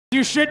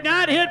You should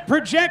not hit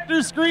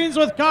projector screens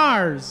with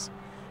cars.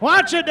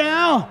 Watch it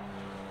now.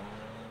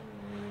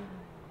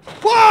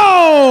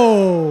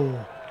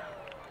 Whoa!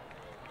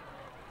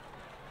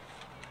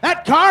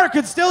 That car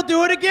could still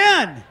do it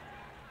again.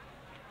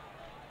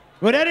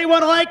 Would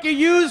anyone like a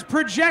used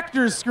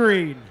projector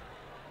screen?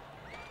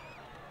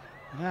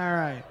 All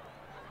right.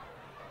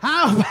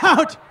 How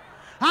about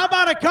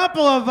a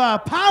couple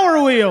of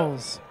Power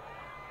Wheels?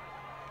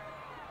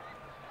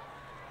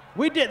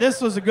 This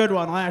was a good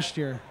one last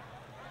year.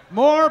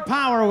 More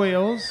Power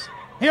Wheels.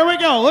 Here we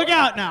go. Look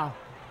out now.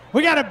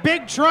 We got a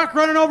big truck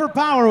running over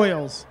Power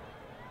Wheels.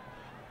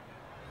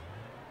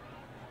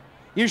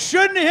 You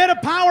shouldn't hit a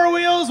Power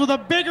Wheels with a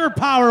bigger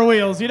Power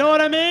Wheels. You know what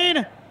I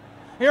mean?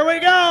 Here we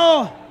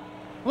go.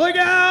 Look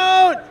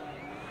out.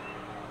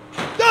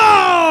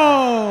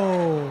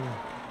 Go!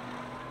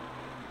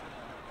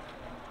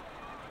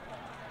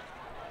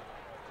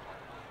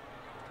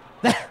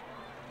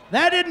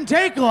 That didn't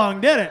take long,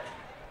 did it?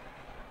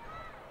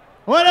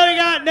 What do we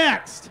got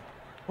next?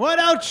 What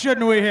else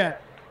shouldn't we hit?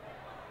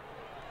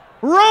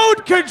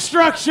 Road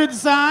construction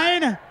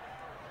sign.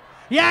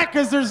 Yeah,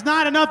 because there's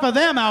not enough of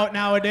them out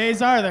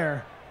nowadays, are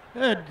there?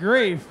 Good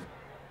grief.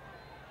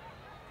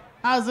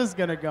 How's this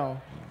going to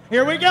go?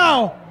 Here we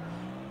go.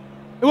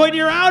 When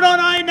you're out on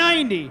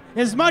I-90,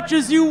 as much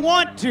as you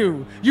want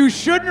to, you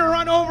shouldn't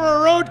run over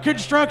a road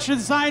construction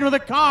sign with a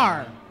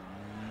car.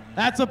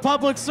 That's a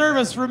public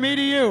service from me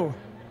to you.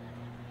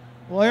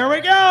 Well, here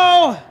we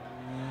go.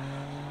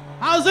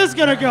 How's this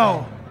going to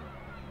go?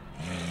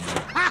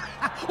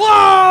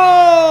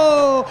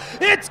 Whoa!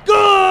 It's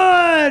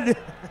good!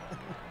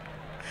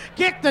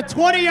 Kicked a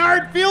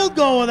 20-yard field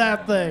goal with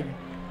that thing.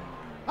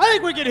 I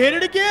think we can hit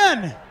it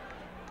again.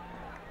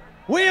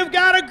 We have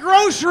got a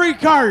grocery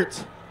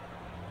cart.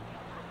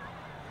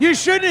 You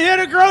shouldn't hit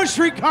a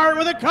grocery cart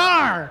with a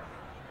car.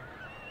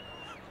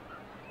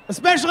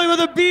 Especially with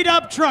a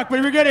beat-up truck. But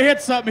if you're going to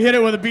hit something, hit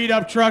it with a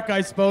beat-up truck,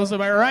 I suppose.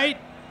 Am I right?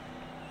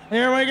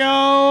 Here we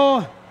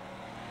go.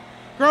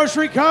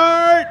 Grocery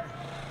cart.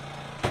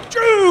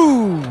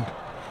 Choo!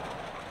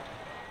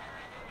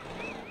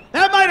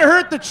 That might have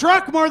hurt the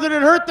truck more than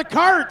it hurt the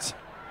cart.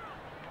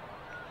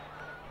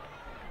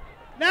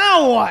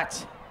 Now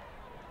what?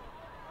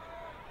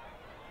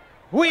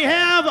 We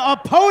have a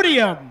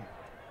podium.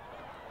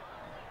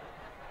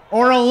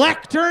 Or a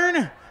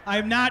lectern?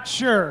 I'm not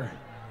sure.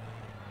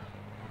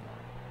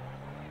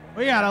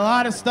 We got a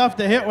lot of stuff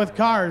to hit with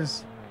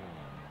cars.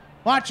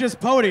 Watch this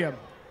podium.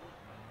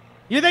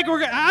 You think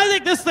I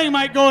think this thing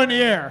might go in the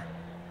air.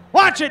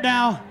 Watch it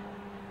now.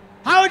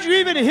 How would you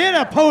even hit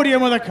a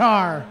podium with a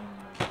car?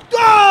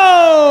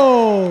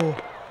 Go!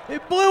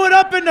 It blew it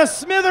up into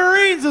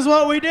smithereens is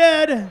what we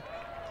did.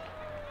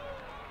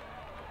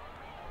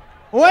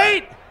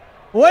 Wait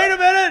a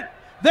minute.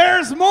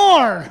 There's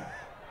more.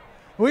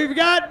 We've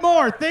got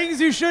more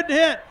things you shouldn't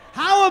hit.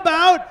 How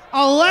about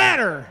a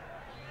ladder?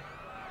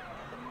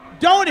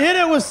 Don't hit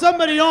it with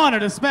somebody on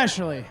it,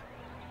 especially.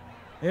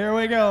 Here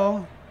we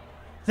go.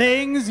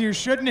 Things you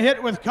shouldn't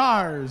hit with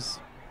cars.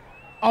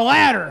 A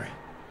ladder.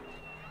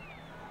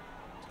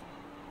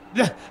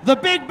 The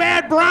big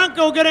bad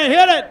Bronco gonna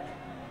hit it.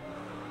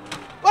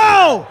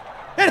 Whoa!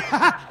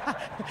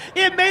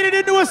 It made it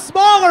into a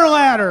smaller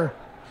ladder.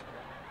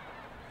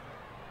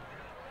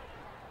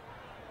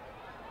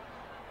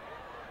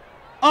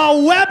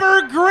 A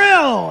Weber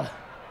grill.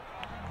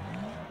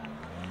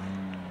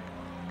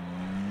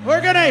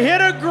 We're gonna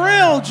hit a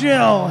grill,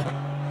 Jill.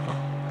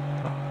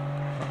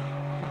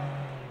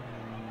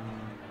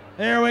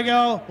 There we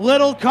go.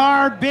 Little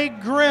car, big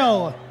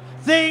grill.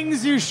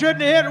 Things you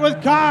shouldn't hit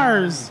with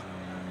cars.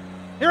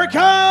 Here it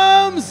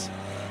comes.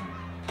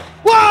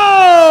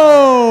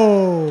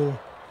 Whoa!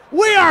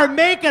 We are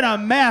making a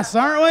mess,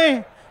 aren't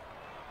we?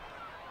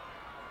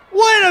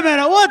 Wait a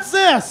minute, what's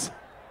this?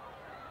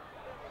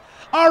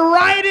 A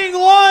riding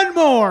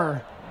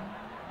lawnmower.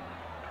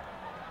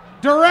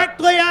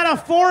 Directly out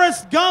of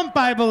Forrest Gump,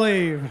 I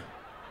believe.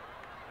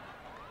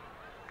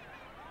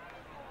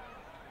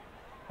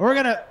 We're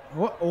gonna,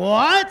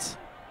 what?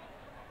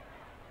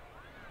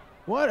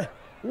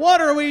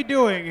 What are we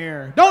doing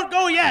here? Don't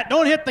go yet,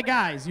 don't hit the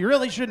guys. You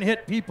really shouldn't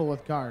hit people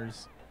with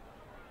cars.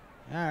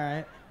 All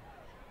right.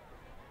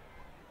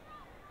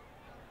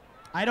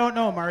 I don't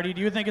know, Marty.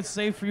 Do you think it's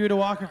safe for you to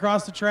walk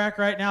across the track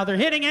right now? They're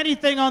hitting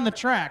anything on the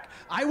track.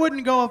 I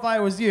wouldn't go if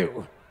I was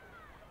you,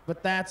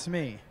 but that's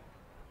me.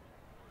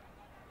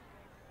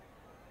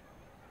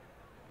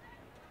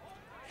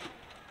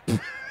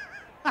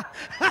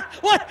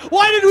 What?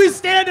 Why did we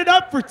stand it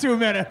up for 2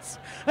 minutes?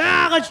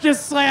 Let's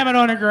just slam it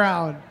on the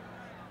ground.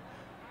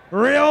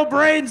 Real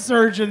brain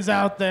surgeons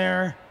out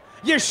there.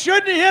 You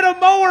shouldn't hit a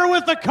mower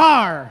with a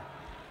car.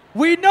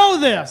 We know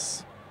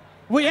this.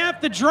 We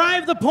have to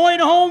drive the point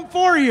home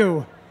for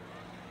you.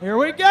 Here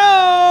we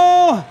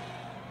go.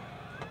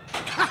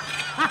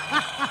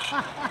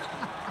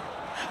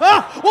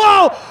 Oh,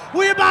 whoa,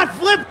 we about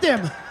flipped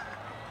him.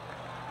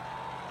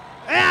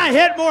 Yeah,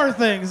 hit more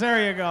things.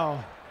 There you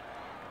go.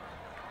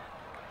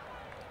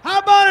 How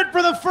about it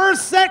for the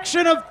first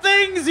section of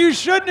things you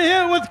shouldn't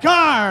hit with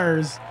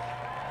cars?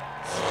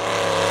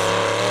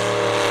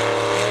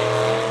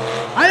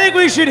 think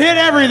we should hit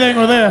everything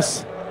with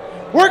this.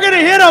 We're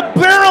gonna hit a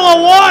barrel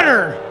of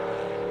water.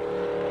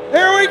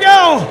 Here we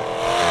go.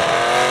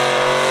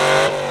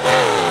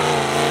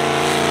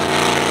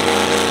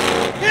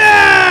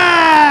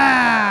 Yeah!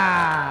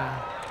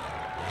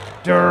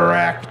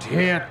 Direct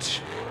hit.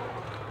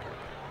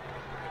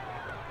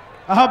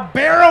 A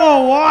barrel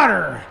of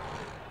water.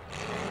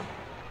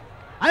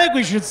 I think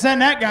we should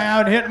send that guy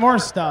out and hit more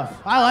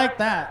stuff. I like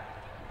that.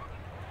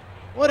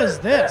 What is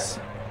this?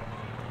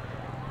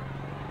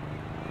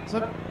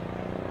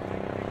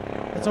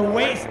 It's a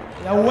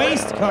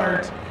waste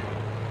cart.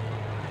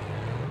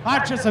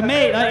 Not just a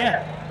maid.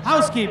 Yeah.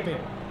 Housekeeping.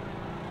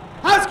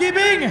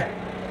 Housekeeping!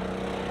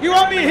 You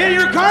want me to hit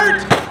your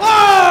cart?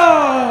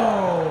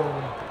 Oh!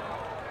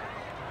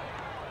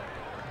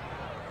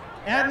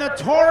 And the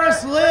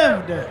Taurus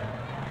lived.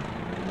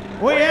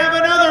 We have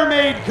another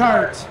maid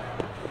cart.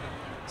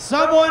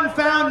 Someone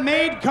found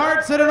maid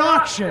carts at an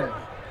auction.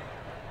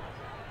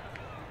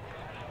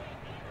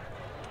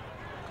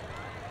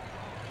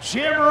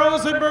 Jim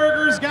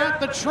Rosenberger's got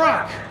the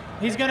truck.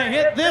 He's gonna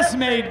hit this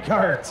maid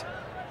cart.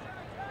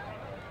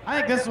 I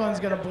think this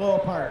one's gonna blow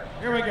apart.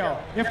 Here we go.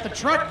 If the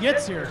truck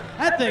gets here,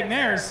 that thing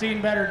there has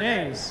seen better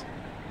days.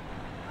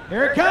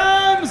 Here it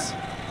comes.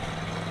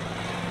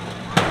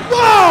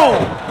 Whoa!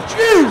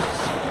 Juice!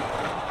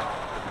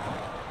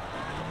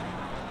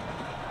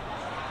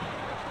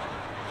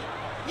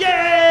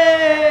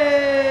 Yay!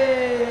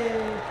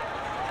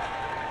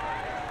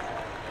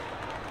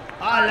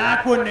 I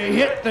like when they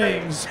hit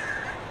things.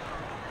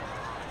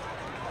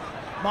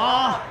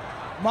 Ma,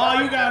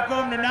 you gotta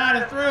come to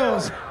Night of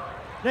Thrills.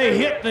 They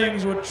hit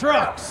things with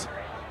trucks.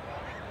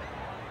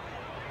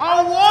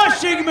 A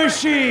washing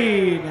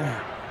machine.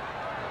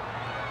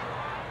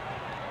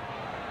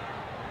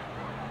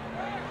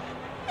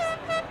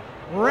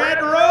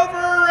 Red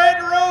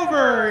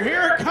Rover,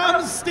 here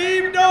comes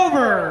Steve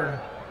Dover.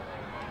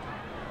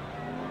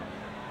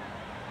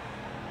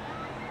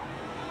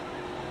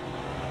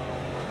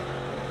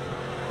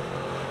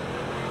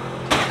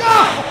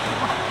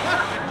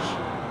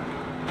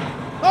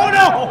 Oh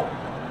no!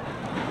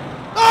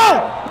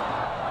 Oh!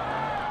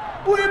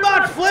 We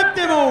about flipped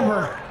him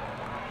over.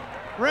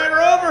 Red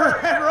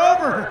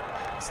Rover.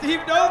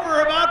 Steve Dover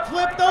about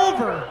flipped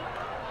over.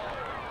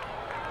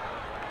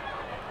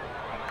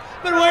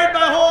 Been waiting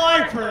my whole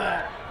life for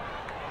that.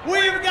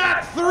 We've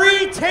got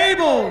 3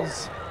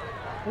 tables.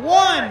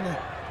 1,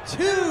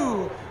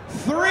 2,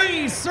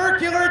 3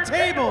 circular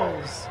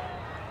tables.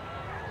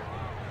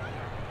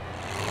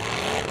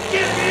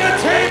 Give me a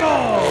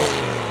table.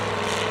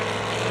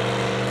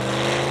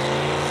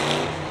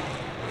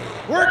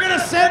 We're gonna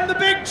send the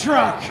big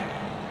truck.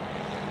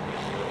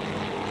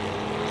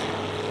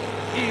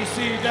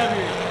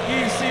 ECW.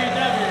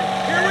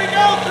 Here we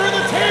go through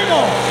the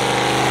table.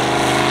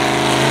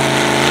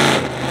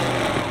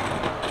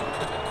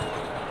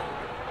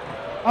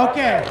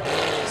 Okay,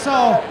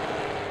 so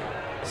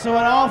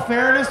in all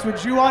fairness,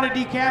 would you want to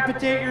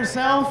decapitate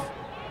yourself?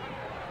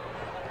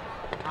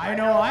 I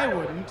know I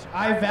wouldn't.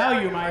 I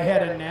value my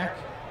head and neck.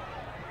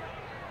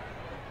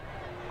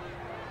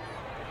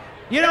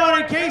 You know,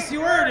 in case you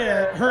were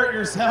to hurt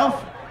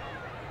yourself,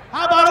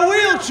 how about a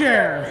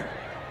wheelchair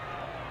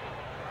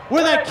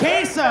with a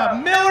case of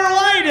Miller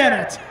Lite in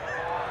it?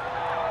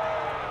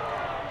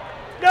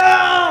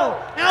 No!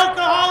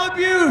 Alcohol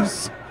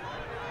abuse!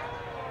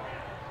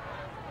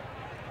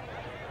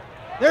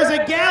 There's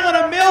a gallon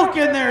of milk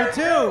in there,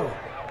 too.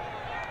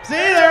 See,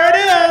 there it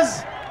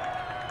is.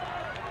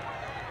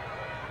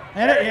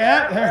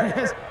 Yeah, there it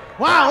is.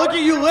 Wow, look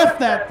at you lift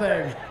that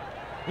thing.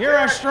 You're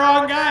a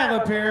strong guy,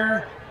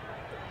 Lapeer.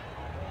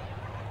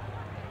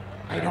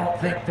 I don't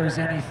think there's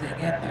anything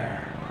in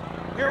there.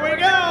 Here we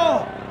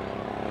go.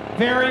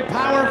 Very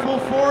powerful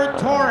Ford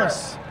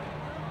Taurus.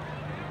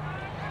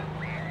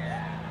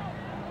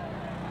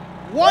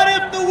 What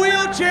if the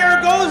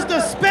wheelchair goes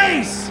to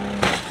space?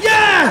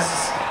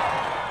 Yes!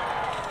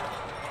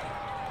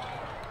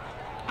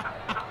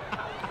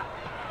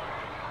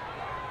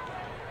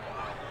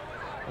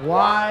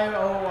 Why,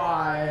 oh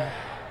why.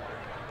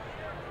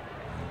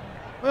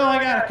 Well, I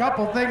got a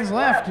couple things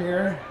left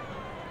here.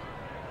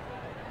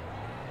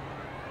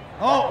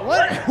 Oh,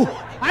 what?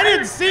 I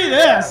didn't see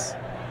this.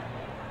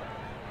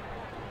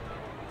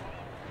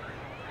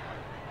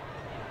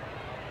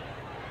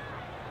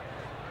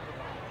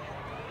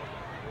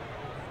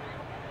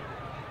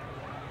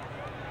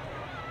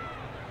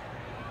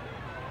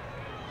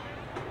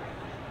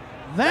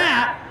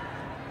 That?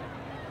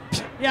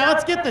 Yeah,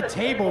 let's get the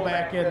table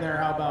back in there,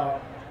 how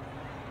about?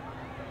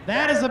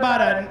 That is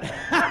about a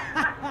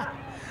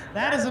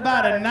that is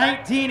about a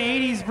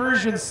 1980s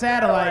version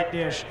satellite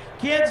dish.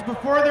 Kids,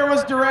 before there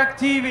was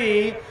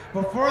DirecTV,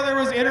 before there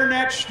was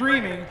internet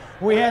streaming,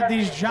 we had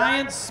these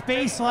giant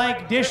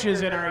space-like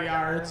dishes in our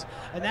yards,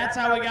 and that's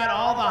how we got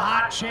all the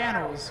hot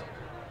channels.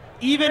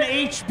 Even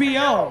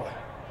HBO.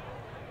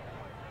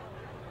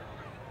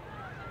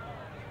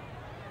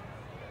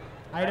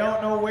 I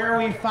don't know where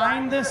we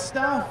find this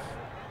stuff.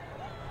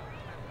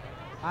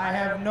 I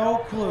have no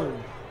clue.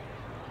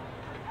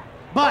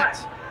 But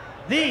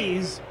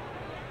These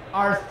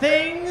are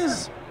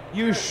things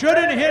you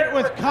shouldn't hit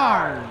with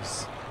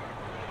cars.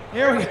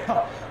 Here we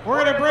go.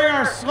 We're gonna bring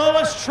our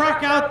slowest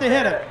truck out to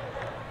hit it.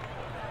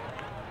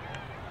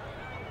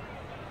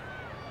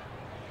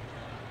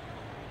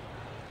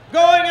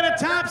 Going at a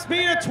top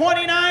speed of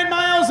 29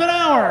 miles an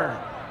hour.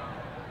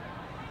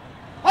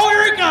 Oh,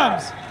 here he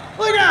comes.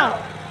 Look out,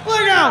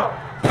 look out.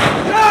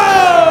 No!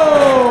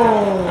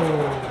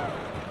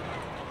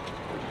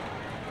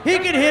 He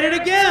can hit it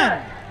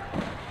again.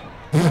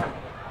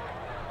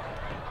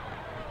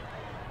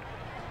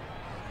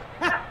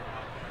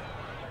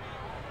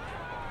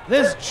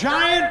 This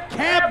giant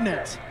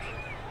cabinet,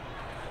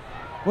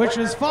 which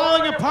is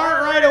falling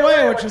apart right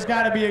away, which has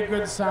got to be a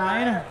good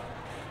sign.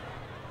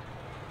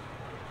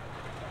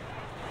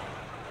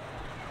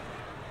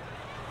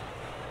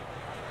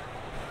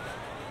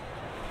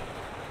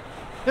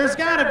 There's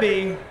got to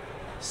be,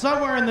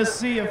 somewhere in the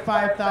sea of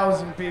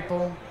 5,000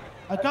 people,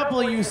 a couple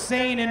of you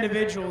sane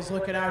individuals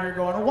looking out here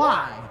going,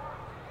 why?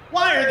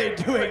 Why are they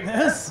doing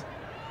this?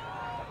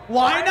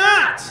 Why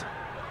not?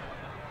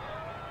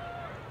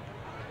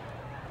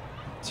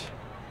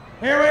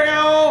 Here we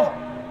go.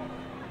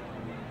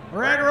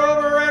 Red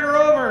Rover, Red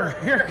Rover.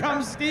 Here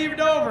comes Steve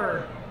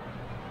Dover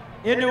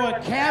into a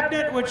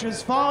cabinet which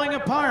is falling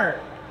apart.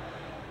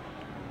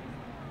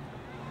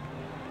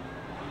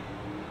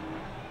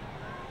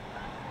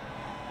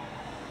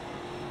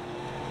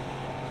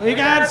 We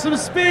got some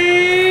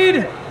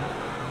speed.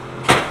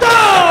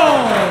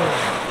 Oh!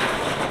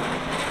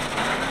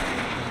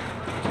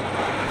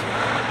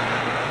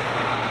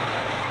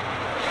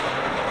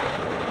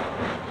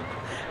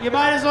 You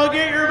might as well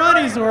get your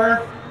money's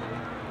worth.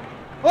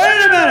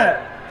 Wait a minute.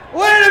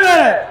 Wait a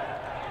minute.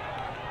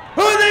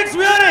 Who thinks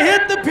we ought to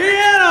hit the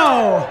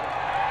piano?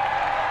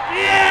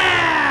 Yeah!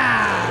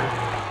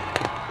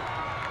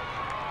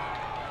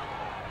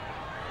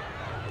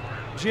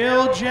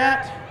 Jill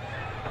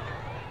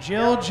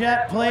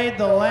Jett played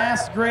the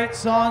last great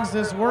songs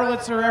this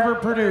Wurlitzer ever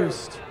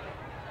produced.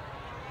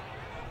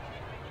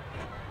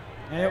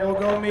 And it will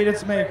go meet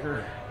its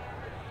maker.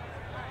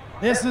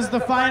 This is the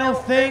final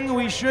thing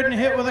we shouldn't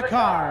hit with a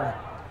car.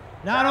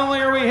 Not only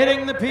are we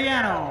hitting the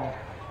piano,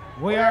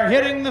 we are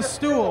hitting the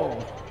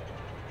stool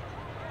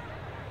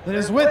that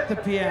is with the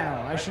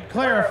piano. I should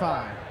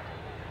clarify.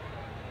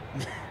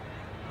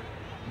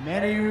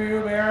 Many of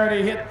you may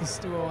already hit the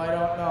stool, I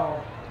don't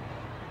know.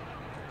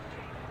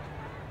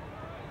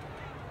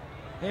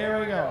 Here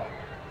we go.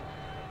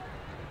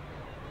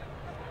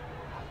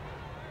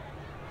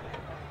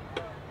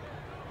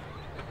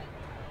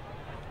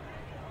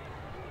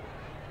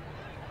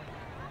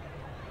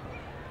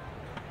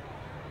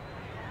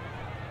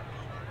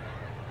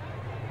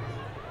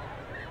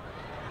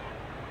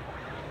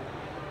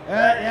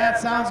 Yeah, it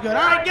sounds good.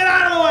 All right, get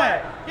out of the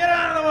way. Get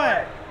out of the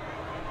way.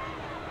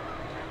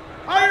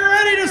 Are you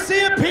ready to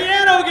see a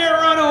piano get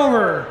run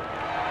over?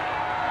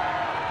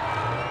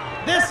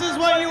 This is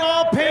what you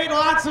all paid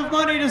lots of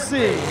money to see.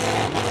 Here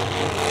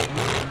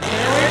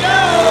we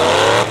go.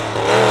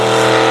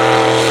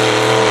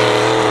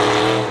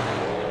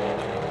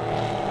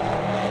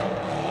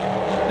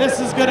 This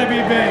is going to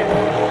be big.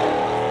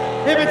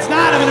 If it's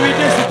not, I'm going to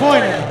be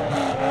disappointed.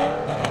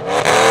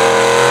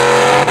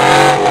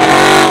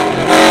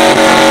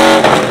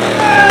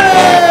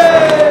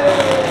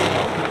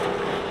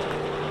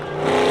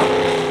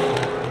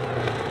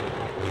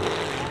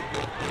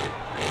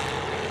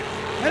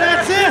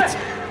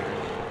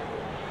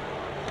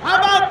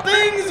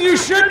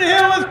 Shouldn't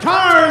hit with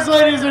cars,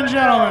 ladies and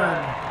gentlemen.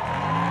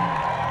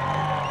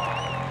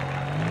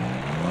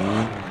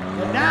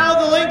 And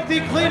now the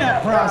lengthy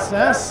cleanup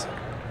process.